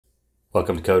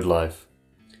Welcome to Code Life.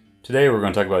 Today we're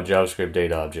going to talk about JavaScript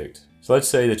Date object. So let's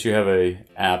say that you have an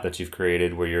app that you've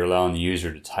created where you're allowing the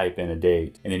user to type in a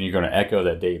date and then you're going to echo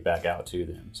that date back out to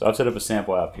them. So I've set up a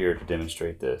sample app here to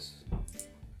demonstrate this.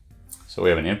 So we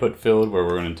have an input field where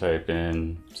we're going to type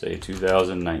in, say,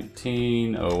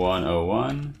 2019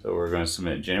 0101. So we're going to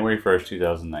submit January 1st,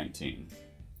 2019.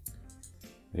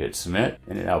 We hit submit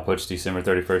and it outputs December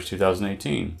 31st,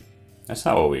 2018. That's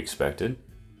not what we expected.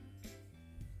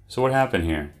 So what happened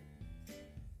here?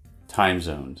 Time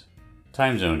zoned.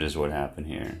 Time zoned is what happened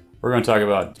here. We're going to talk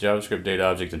about JavaScript date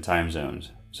object and time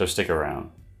zones, so stick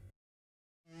around.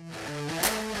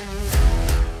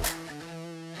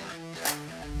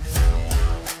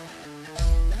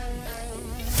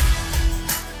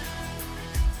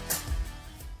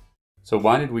 So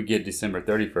why did we get December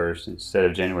 31st instead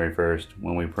of January 1st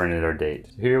when we printed our date?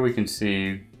 So here we can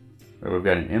see where we've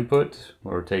got an input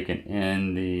where we're taking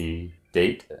in the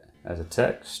date as a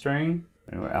text string,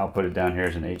 and we'll output it down here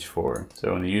as an H4.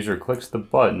 So when the user clicks the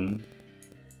button,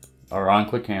 our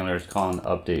onClick handler is calling the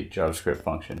update JavaScript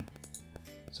function.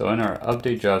 So in our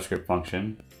update JavaScript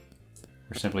function,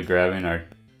 we're simply grabbing our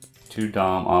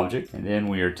toDom object, and then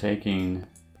we are taking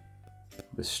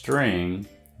the string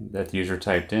that the user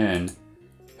typed in,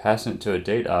 passing it to a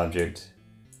date object,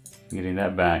 getting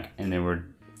that back, and then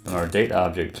from our date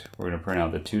object, we're going to print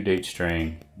out the toDate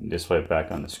string and display it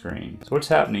back on the screen. So what's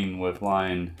happening with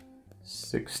line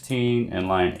 16 and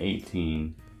line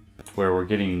 18, where we're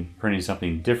printing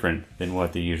something different than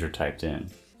what the user typed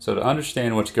in. So to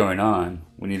understand what's going on,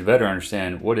 we need to better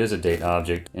understand what is a date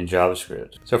object in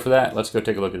JavaScript. So for that, let's go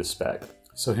take a look at the spec.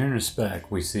 So here in the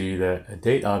spec, we see that a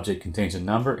date object contains a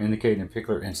number indicating a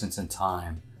particular instance in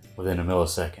time within a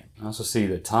millisecond. I also see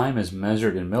that time is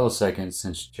measured in milliseconds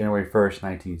since January 1st,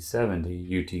 1970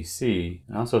 UTC,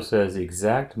 and also says the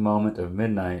exact moment of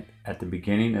midnight at the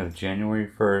beginning of January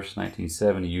 1st,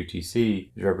 1970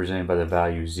 UTC is represented by the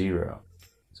value 0.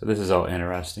 So this is all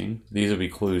interesting. These will be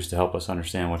clues to help us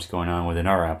understand what's going on within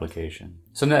our application.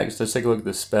 So next, let's take a look at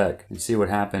the spec and see what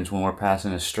happens when we're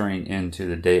passing a string into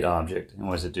the date object and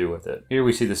what does it do with it. Here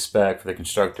we see the spec for the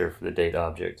constructor for the date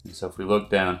object. And so if we look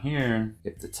down here,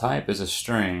 if the type is a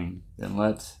string, then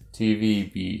let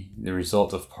TV be the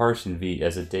result of parsing v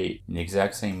as a date in the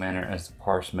exact same manner as the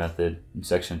parse method in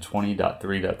section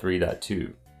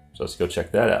 20.3.3.2. So let's go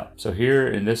check that out. So here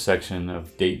in this section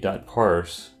of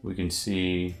date.parse, we can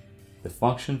see the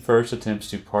function first attempts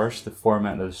to parse the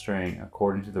format of the string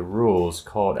according to the rules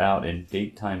called out in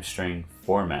datetime_string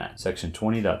format, section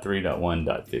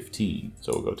 20.3.1.15.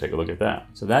 So we'll go take a look at that.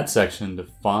 So that section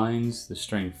defines the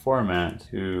string format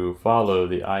to follow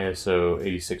the ISO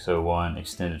 8601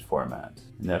 extended format.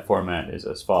 And that format is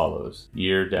as follows: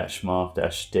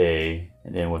 year-month-day,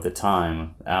 and then with the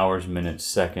time, hours, minutes,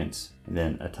 seconds, and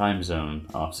then a time zone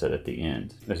offset at the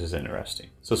end. This is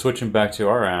interesting. So switching back to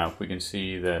our app, we can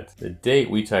see that the date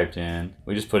we typed in,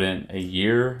 we just put in a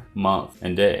year, month,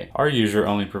 and day. Our user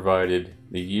only provided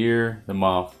the year, the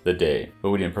month, the day,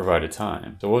 but we didn't provide a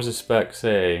time. So what does the spec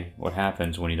say what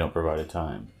happens when you don't provide a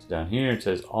time? So down here it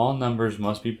says all numbers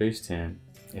must be base 10.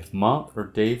 If month or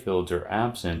day fields are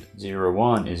absent,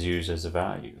 01 is used as a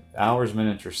value. If hours,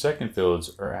 minutes, or second fields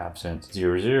are absent,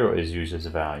 00 is used as a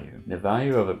value. The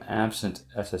value of an absent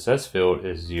SSS field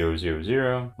is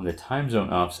 000. When the time zone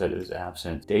offset is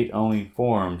absent, date-only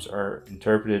forms are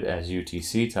interpreted as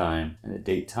UTC time, and the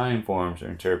date-time forms are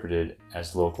interpreted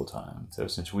as local time. So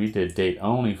since we did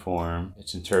date-only form,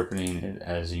 it's interpreting it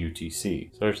as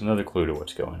UTC. So there's another clue to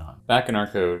what's going on. Back in our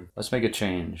code, let's make a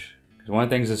change. Because one of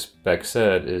the things this spec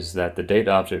said is that the date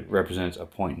object represents a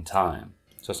point in time.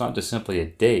 So it's not just simply a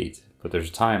date, but there's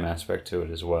a time aspect to it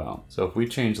as well. So if we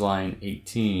change line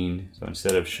 18, so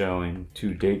instead of showing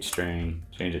toDate string,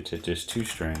 change it to just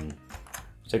toString,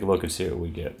 let's take a look and see what we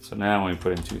get. So now when we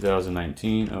put in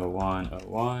 2019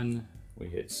 0101, we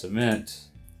hit submit.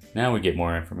 Now we get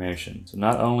more information. So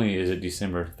not only is it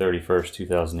December 31st,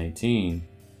 2018,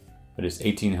 but it's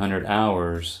 1800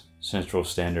 hours Central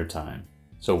Standard Time.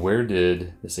 So where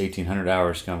did this 1800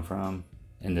 hours come from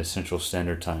and the Central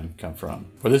Standard Time come from?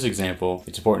 For this example,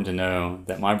 it's important to know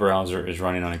that my browser is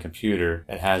running on a computer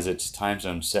that has its time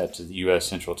zone set to the US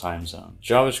Central Time Zone.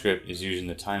 JavaScript is using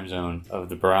the time zone of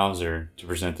the browser to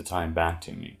present the time back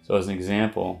to me. So as an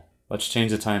example, let's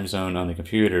change the time zone on the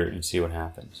computer and see what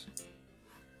happens.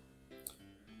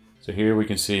 So here we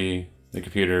can see the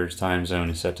computer's time zone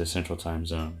is set to Central Time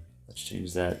Zone. Let's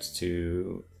change that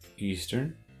to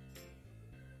Eastern.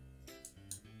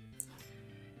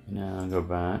 Now go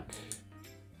back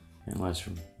and let's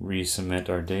resubmit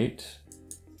our date.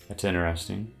 That's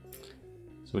interesting.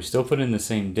 So we still put in the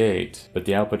same date, but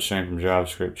the output string from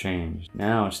JavaScript changed.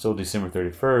 Now it's still December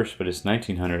 31st, but it's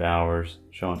 1900 hours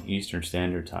showing Eastern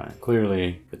Standard Time.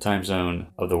 Clearly, the time zone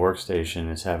of the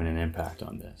workstation is having an impact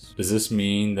on this. Does this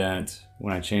mean that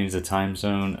when I change the time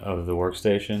zone of the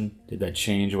workstation, did that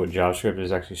change what JavaScript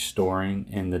is actually storing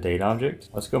in the date object?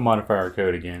 Let's go modify our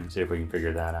code again and see if we can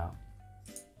figure that out.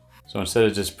 So instead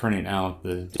of just printing out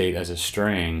the date as a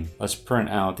string, let's print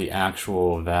out the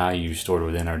actual value stored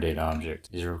within our date object.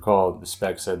 As you recall, the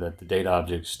spec said that the date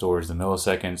object stores the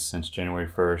milliseconds since January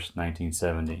 1st,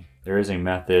 1970. There is a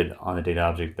method on the date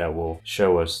object that will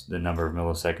show us the number of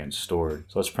milliseconds stored.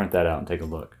 So let's print that out and take a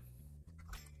look.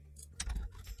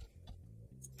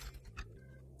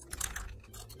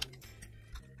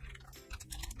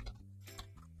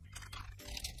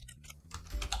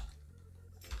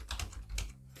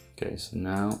 Okay, so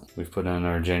now we've put in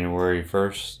our January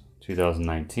 1st,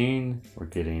 2019. We're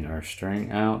getting our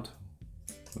string out,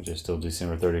 which is still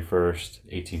December 31st,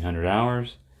 1800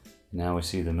 hours. Now we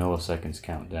see the milliseconds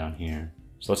count down here.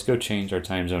 So let's go change our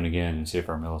time zone again and see if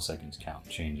our milliseconds count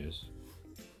changes.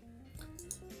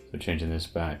 So changing this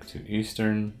back to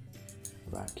Eastern.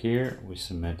 Back here, we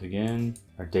submit again.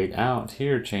 Our date out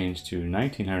here changed to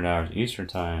 1900 hours Eastern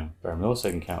time, but our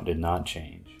millisecond count did not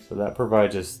change. So that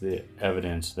provides us the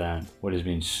evidence that what is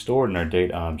being stored in our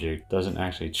date object doesn't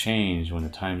actually change when the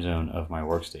time zone of my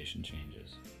workstation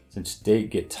changes. Since date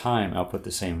get time output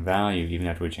the same value even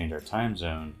after we change our time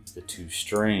zone, the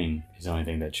toString is the only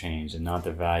thing that changed and not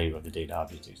the value of the date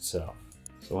object itself.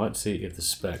 So let's see if the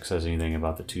spec says anything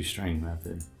about the toString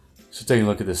method. So taking a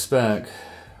look at the spec,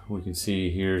 we can see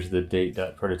here's the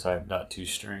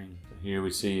date.prototype.toString. So here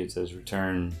we see it says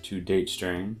return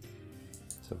toDateString.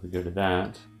 So if we go to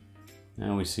that,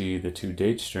 now we see the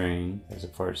toDateString as a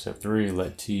part of step 3,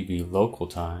 let t be local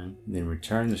time, and then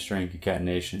return the string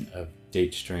concatenation of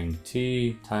date string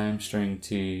t, time string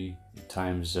t, and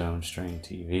time zone string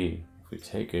tv. If we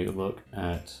take a look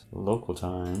at local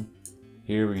time,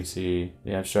 here we can see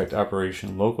the abstract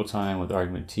operation local time with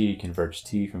argument t converts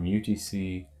t from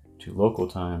UTC to local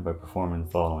time by performing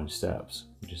the following steps,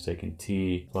 which is taking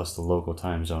t plus the local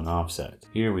time zone offset.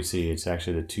 Here we see it's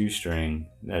actually the toString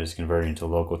that is converting to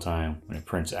local time when it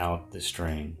prints out the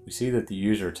string. We see that the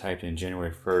user typed in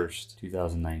January 1st,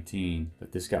 2019,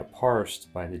 but this got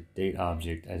parsed by the date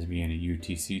object as being a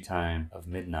UTC time of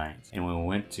midnight. And when we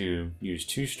went to use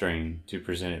toString to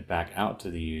present it back out to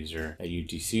the user, that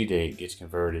UTC date gets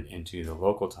converted into the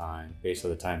local time based on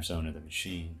the time zone of the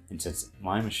machine. And since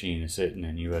my machine is sitting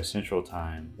in US Central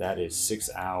Time, that is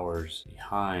 6 hours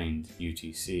behind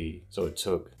UTC. So it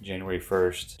took January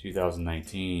 1st,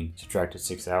 2019, subtracted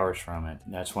 6 hours from it,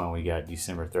 and that's when we got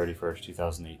December 31st,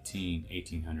 2018,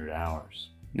 1800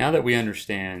 hours. Now that we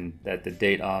understand that the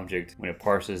date object, when it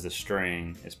parses the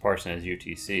string, is parsing as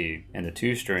UTC, and the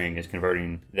toString is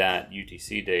converting that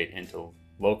UTC date into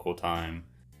local time,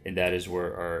 and that is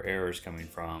where our error is coming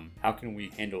from, how can we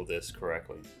handle this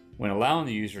correctly? When allowing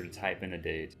the user to type in a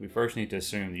date, we first need to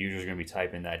assume the user is going to be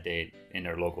typing that date in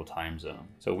their local time zone.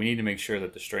 So we need to make sure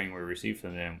that the string we receive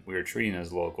from them, we are treating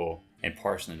as local and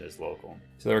parsing it as local.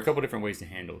 So there are a couple different ways to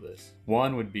handle this.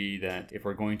 One would be that if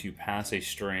we're going to pass a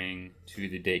string to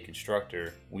the date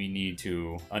constructor, we need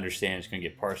to understand it's going to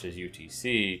get parsed as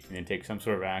UTC and then take some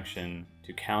sort of action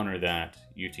to counter that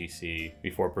UTC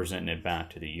before presenting it back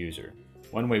to the user.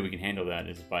 One way we can handle that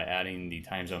is by adding the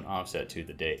time zone offset to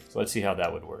the date. So let's see how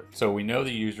that would work. So we know the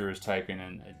user is typing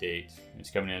in a date, it's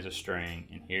coming in as a string,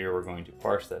 and here we're going to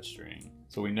parse that string.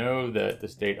 So we know that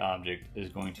this date object is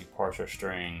going to parse our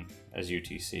string as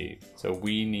UTC. So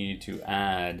we need to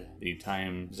add the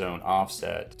time zone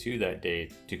offset to that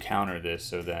date to counter this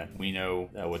so that we know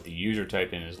that what the user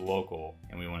typed in is local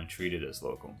and we want to treat it as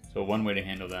local. So one way to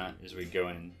handle that is we go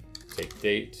in and take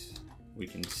date, we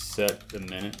can set the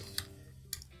minutes.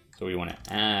 So we want to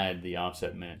add the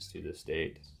offset minutes to this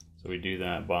date. So we do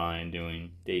that by doing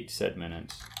date set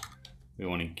minutes. We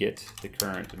want to get the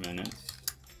current minutes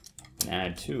and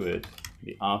add to it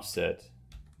the offset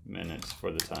minutes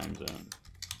for the time zone.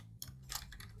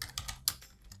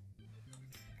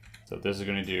 So what this is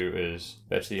going to do is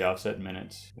fetch the offset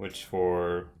minutes, which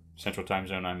for Central Time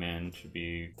Zone I'm in should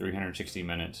be 360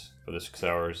 minutes for the 6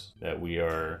 hours that we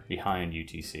are behind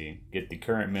UTC. Get the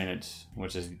current minutes,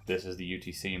 which is this is the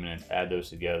UTC minutes, add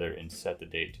those together and set the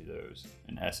date to those.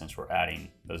 In essence, we're adding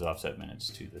those offset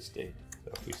minutes to this date. So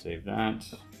if we save that,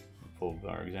 pull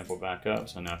our example back up.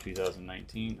 So now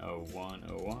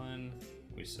 2019-01-01,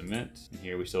 we submit. And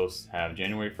here we still have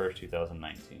January 1st,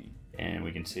 2019. And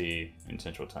we can see in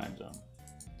Central Time Zone.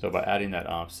 So by adding that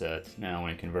offset, now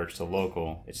when it converts to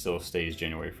local, it still stays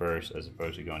January 1st as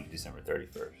opposed to going to December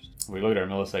 31st. If we look at our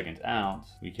milliseconds out,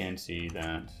 we can see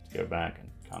that. Let's go back and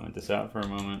comment this out for a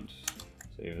moment.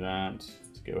 Save that.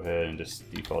 Let's go ahead and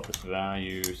just default this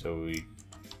value so we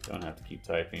don't have to keep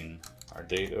typing our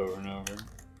date over and over.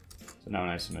 So now when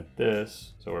I submit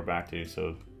this, so we're back to,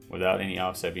 so without any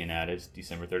offset being added, it's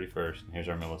December 31st. And here's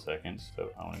our milliseconds. So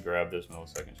I want to grab those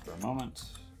milliseconds for a moment.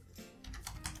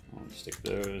 I want to stick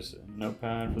those in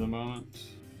Notepad for the moment.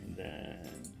 And then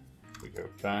we go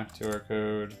back to our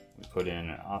code. We put in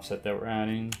an offset that we're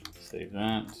adding. Save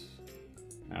that.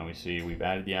 Now we see we've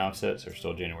added the offset, so we're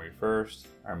still January 1st.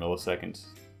 Our milliseconds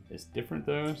is different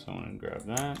though, so I want to grab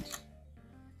that.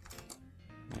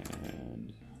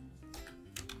 And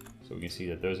so we can see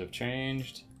that those have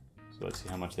changed. So let's see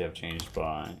how much they have changed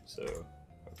by. So if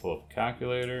I pull up a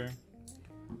calculator,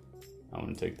 I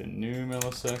want to take the new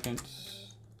milliseconds,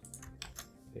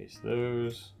 paste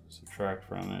those, subtract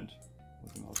from it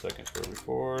what the milliseconds were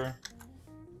before.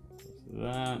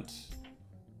 That,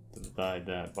 divide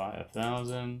that by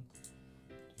 1,000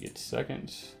 to get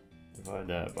seconds, divide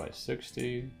that by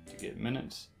 60 to get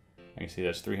minutes. I can see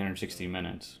that's 360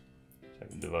 minutes. So I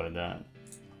can divide that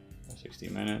by 60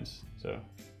 minutes, so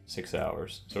 6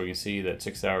 hours. So we can see that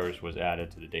 6 hours was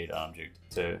added to the date object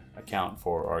to account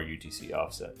for our UTC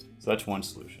offset. So that's one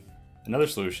solution. Another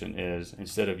solution is,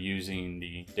 instead of using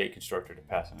the date constructor to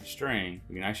pass in a string,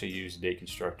 we can actually use a date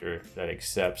constructor that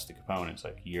accepts the components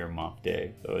like year, month,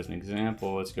 day. So as an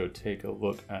example, let's go take a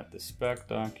look at the spec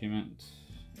document.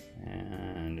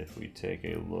 And if we take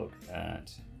a look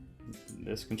at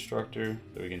this constructor,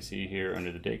 so we can see here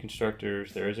under the date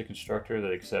constructors, there is a constructor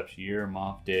that accepts year,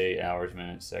 month, day, hours,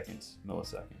 minutes, seconds,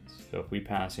 milliseconds. So if we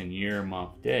pass in year,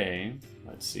 month, day,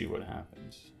 let's see what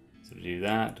happens. So to do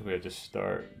that, we have to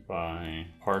start by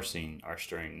parsing our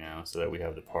string now so that we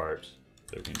have the parts.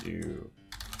 So we can do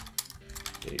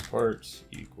date parts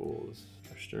equals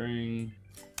our string.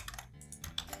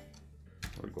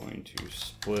 We're going to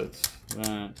split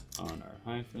that on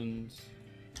our hyphens,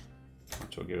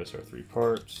 which will give us our 3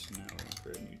 parts. Now we're going to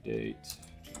create a new date,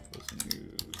 which equals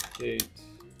new date.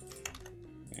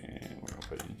 And we're going to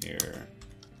put in here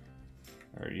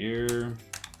our year,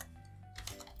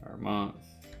 our month,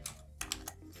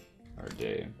 our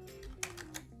day.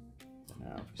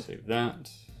 Now if we save that,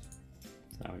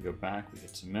 now we go back, we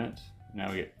hit submit.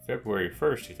 Now we get February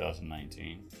 1st,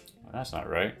 2019. Well, that's not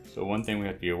right. So one thing we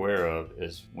have to be aware of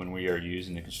is when we are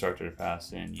using the constructor to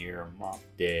pass in year, month,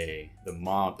 day, the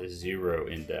month is 0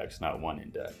 indexed, not 1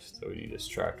 indexed. So we need to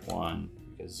subtract 1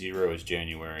 because 0 is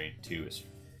January,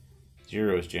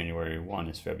 0 is January, 1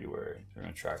 is February. So we're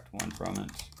going to subtract 1 from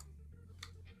it.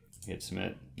 Hit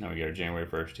submit. Now we get our January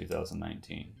 1st,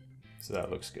 2019. So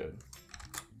that looks good.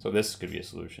 So this could be a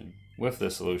solution. With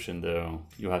this solution though,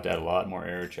 you'll have to add a lot more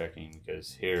error checking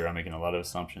because here I'm making a lot of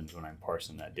assumptions when I'm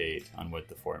parsing that date on what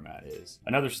the format is.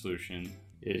 Another solution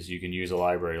is you can use a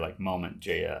library like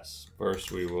moment.js.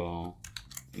 First we will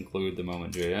include the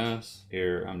moment.js.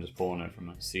 Here I'm just pulling it from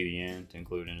a CDN to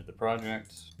include into the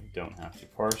project. We don't have to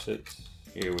parse it.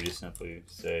 Here we just simply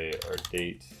say our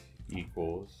date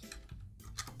equals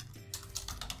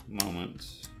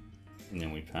moment, and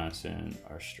then we pass in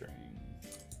our string.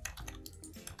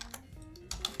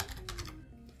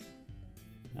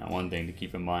 Now one thing to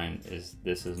keep in mind is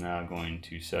this is now going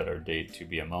to set our date to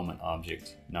be a moment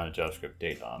object, not a JavaScript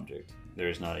date object. There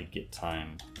is not a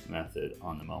getTime method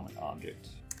on the moment object.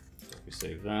 So if we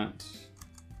save that,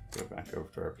 go back over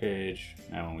to our page.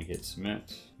 Now when we hit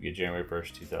submit, we get January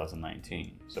 1st,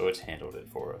 2019. So it's handled it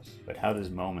for us. But how does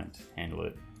Moment handle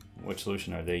it? Which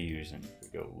solution are they using?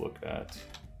 We go look at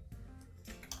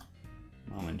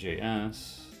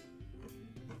MomentJS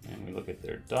and we look at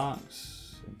their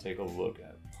docs and take a look at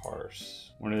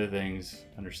parse. One of the things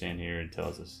to understand here, it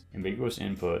tells us ambiguous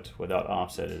input without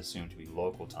offset is assumed to be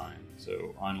local time.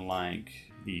 So unlike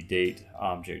the date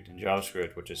object in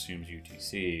JavaScript, which assumes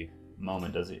UTC,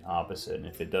 Moment does the opposite, and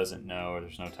if it doesn't know or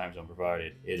there's no time zone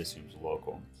provided, it assumes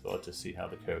local. So let's just see how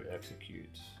the code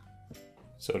executes.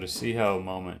 So to see how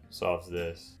Moment solves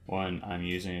this, one, I'm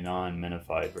using a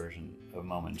non-minified version of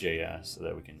MomentJS so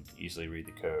that we can easily read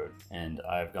the code. And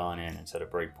I've gone in and set a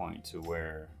breakpoint to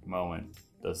where Moment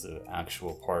does the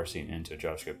actual parsing into a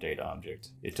JavaScript date object.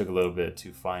 It took a little bit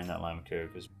to find that line of code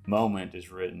because Moment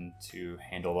is written to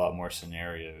handle a lot more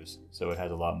scenarios. So it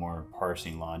has a lot more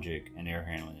parsing logic and error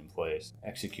handling in place.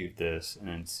 Execute this and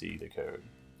then see the code.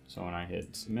 So when I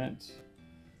hit submit,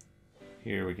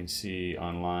 here we can see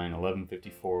on line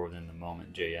 1154 within the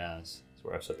Moment.js, So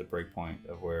where I've set the breakpoint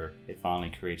of where it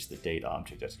finally creates the date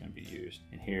object that's going to be used.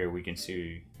 And here we can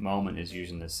see moment is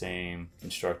using the same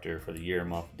constructor for the year,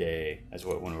 month, day as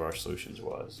what one of our solutions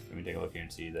was. Let me take a look here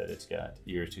and see that it's got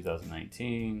year is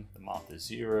 2019, the month is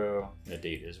 0, the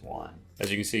date is 1. As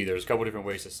you can see, there's a couple different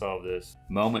ways to solve this.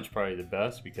 Moment's probably the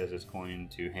best because it's going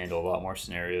to handle a lot more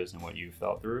scenarios than what you've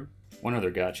thought through. One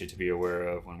other gotcha to be aware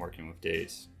of when working with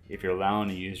dates: if you're allowing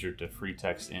a user to free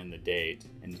text in the date,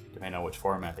 and depending on which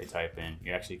format they type in,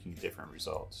 you actually can get different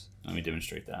results. Let me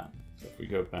demonstrate that. So if we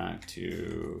go back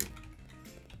to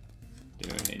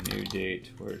doing a new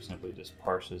date where it simply just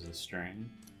parses the string,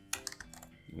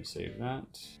 we save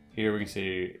that. Here we can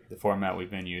see the format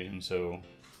we've been using. So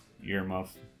year,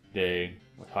 month, day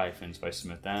with hyphens. If I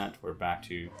submit that, we're back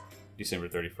to December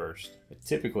 31st. But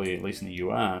typically, at least in the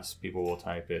US, people will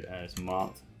type it as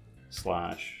month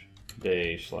 /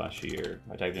 day / year.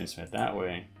 If I type it in and submit that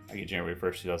way, I get January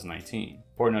 1st, 2019.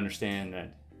 Important to understand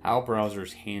that how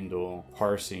browsers handle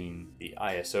parsing the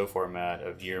ISO format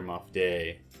of year, month,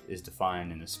 day is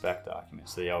defined in the spec document,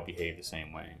 so they all behave the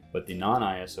same way. But the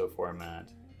non-ISO format,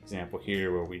 example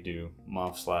here where we do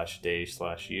month / day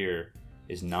 / year,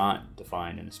 is not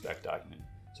defined in the spec document.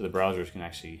 So the browsers can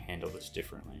actually handle this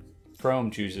differently.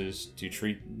 Chrome chooses to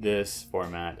treat this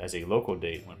format as a local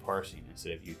date when parsing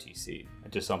instead of UTC.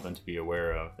 It's just something to be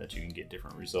aware of, that you can get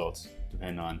different results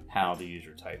depending on how the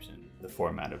user types in the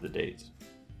format of the date.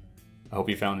 I hope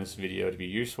you found this video to be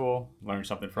useful, learned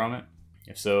something from it.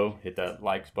 If so, hit that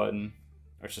like button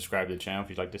or subscribe to the channel if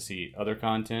you'd like to see other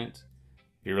content.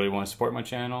 If you really want to support my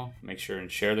channel, make sure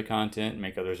and share the content and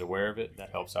make others aware of it.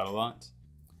 That helps out a lot.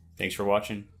 Thanks for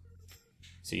watching.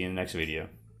 See you in the next video.